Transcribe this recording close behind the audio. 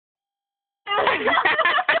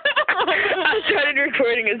I started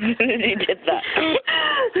recording as soon as you did that.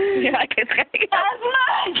 You're like, it's gonna go. That's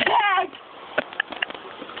my cat!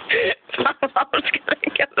 My mom's gonna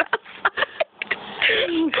go outside.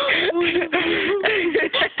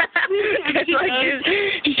 It's like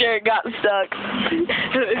his shirt got stuck.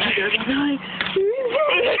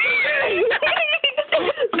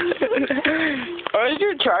 Where's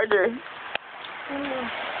your charger?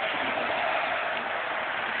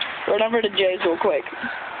 Run over to Jay's real quick.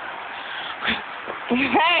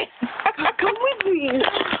 Hey! Come with me.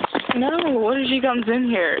 No, what if she comes in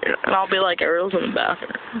here and I'll be like, Earl's in the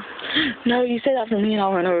bathroom? No, you say that for me and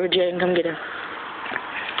I'll run over to Jay and come get him.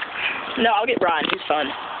 No, I'll get Brian. He's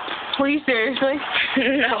fun. Please, seriously?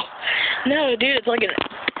 No. No, dude, it's like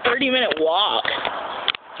a 30-minute walk.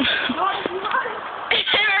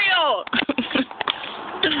 Ariel!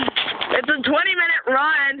 It's a 20-minute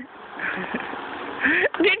run.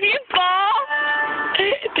 Did you fall?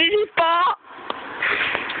 Did you fall?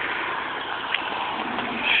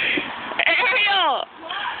 Ariel!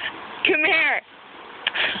 Come here.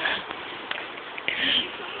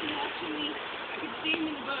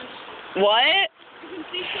 What? You can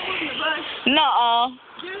see someone in the bush. Nuh-uh.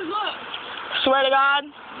 Dude, look. Swear to God?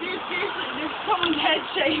 Dude, seriously, there's someone's head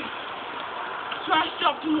shape. So I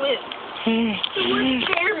stopped and went. It would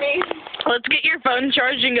scare me. Let's get your phone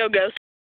charged and go ghost